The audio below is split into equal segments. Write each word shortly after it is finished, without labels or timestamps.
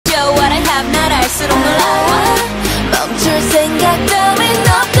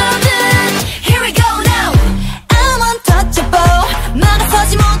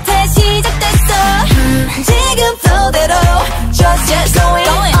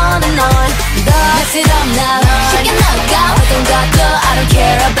Mess it up now. Check it out. 어떤 것도 I don't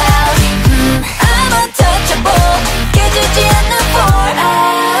care about. I'm untouchable. 깨지지 않는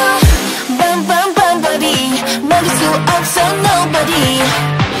fallout. Bum bum bum buddy. 막을 수 없어 nobody.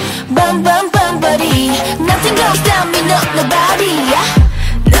 Bum bum bum buddy. Nothing goes down me no nobody.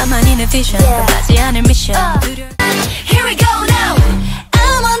 나만이 내 vision. 끝나지 않을 mission. Here we go now.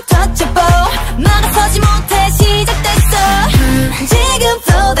 I'm untouchable. 막아서지 못해 시작됐어. 지금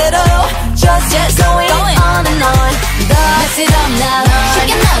flow대로 just going on and on. Mess it up now.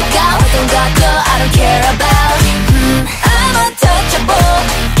 Check it out. 어떤 것도 I don't care about. I'm untouchable.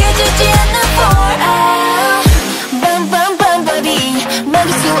 깨지지 않는 fallout. Bum bum bum buddy.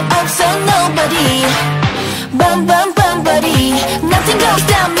 막을 수 없어 nobody. Bum bum bum buddy. Nothing goes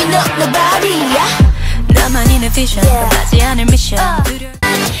down me no nobody. 나만이 내 vision. 끝나지 않을 mission.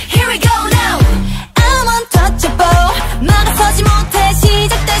 Here we go now. I'm untouchable. 막아서지 못해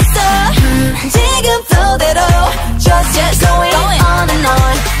시작됐어. 지금 flow대로 just going on and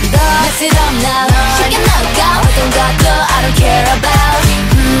on. Mess it up now. Check it out. 어떤 것도 I don't care about.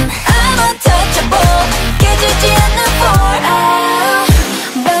 I'm untouchable. 깨지지 않는 fallout.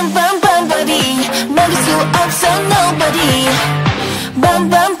 Bum bum bum buddy. 막을 수 없어 nobody. Bum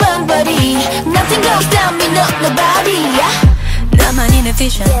bum bum buddy. Nothing goes down me no nobody. 나만이 내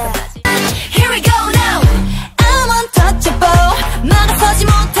vision. Here we go now. I'm untouchable. 막아서지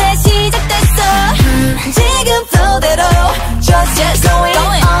못해 시작됐어. 지금 flow대로 just going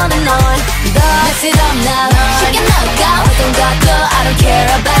on and on. Mess it up now. Check it out. 어떤 것도 I don't care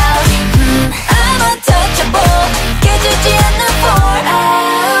about. I'm untouchable. 깨지지 않는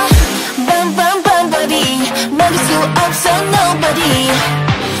fallout. Bum bum bum buddy. 막을 수 없어 nobody.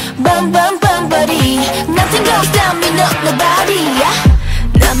 Bum bum bum buddy. Nothing goes down me no nobody.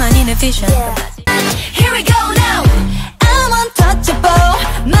 나만이 내 vision. Here we go now. I'm untouchable.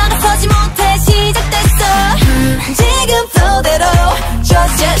 막아서지 못해 시작됐어. 지금 flow대로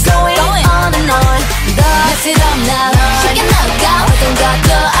just going on and on. Mess it up now. Check it out. 어떤 것도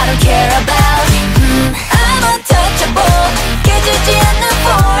I don't care about. I'm untouchable. 깨지지 않는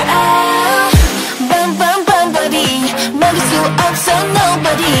fallout. Bum bum bum buddy. 막을 수 없어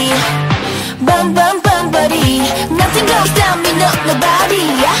nobody. Bum bum bum buddy. Nothing goes down me no nobody.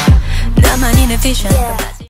 나만이 내 vision.